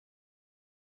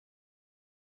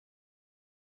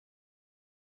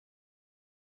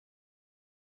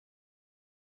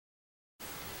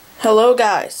Hello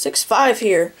guys, 6'5"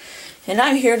 here, and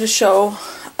I'm here to show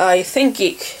a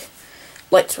ThinkGeek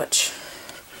light switch.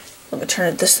 Let me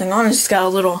turn this thing on. It's got a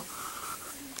little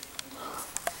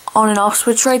on and off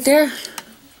switch right there.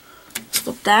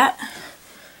 Flip that.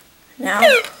 Now,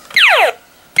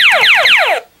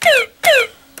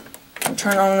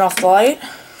 turn on and off the light.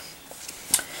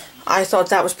 I thought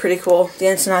that was pretty cool. The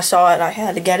instant I saw it, I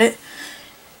had to get it.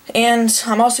 And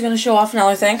I'm also going to show off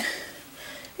another thing.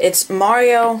 It's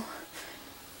Mario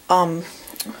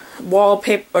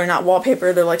wallpaper, or not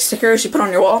wallpaper, they're like stickers you put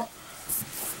on your wall.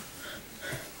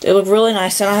 They look really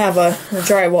nice, and I have a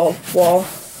drywall wall.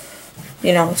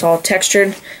 You know, it's all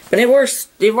textured, but it works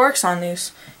on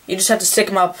these. You just have to stick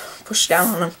them up, push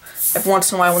down on them every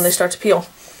once in a while when they start to peel.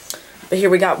 But here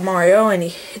we got Mario, and he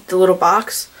hit the little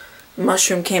box. The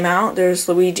mushroom came out. There's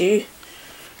Luigi.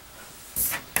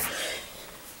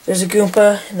 There's a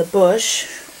Goomba in the bush.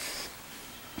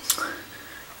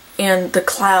 And the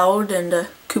cloud, and a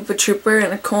Koopa Trooper,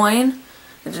 and a coin,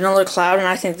 and another cloud, and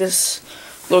I think this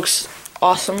looks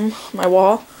awesome on my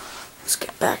wall. Let's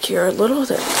get back here a little.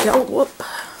 There we go. Whoop.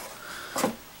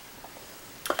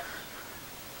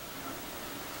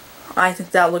 I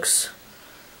think that looks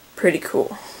pretty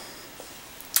cool.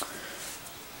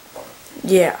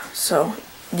 Yeah, so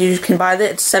you can buy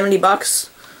that. It's 70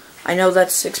 bucks. I know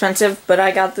that's expensive, but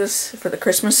I got this for the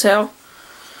Christmas sale.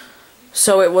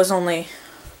 So it was only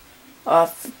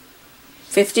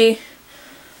 $50.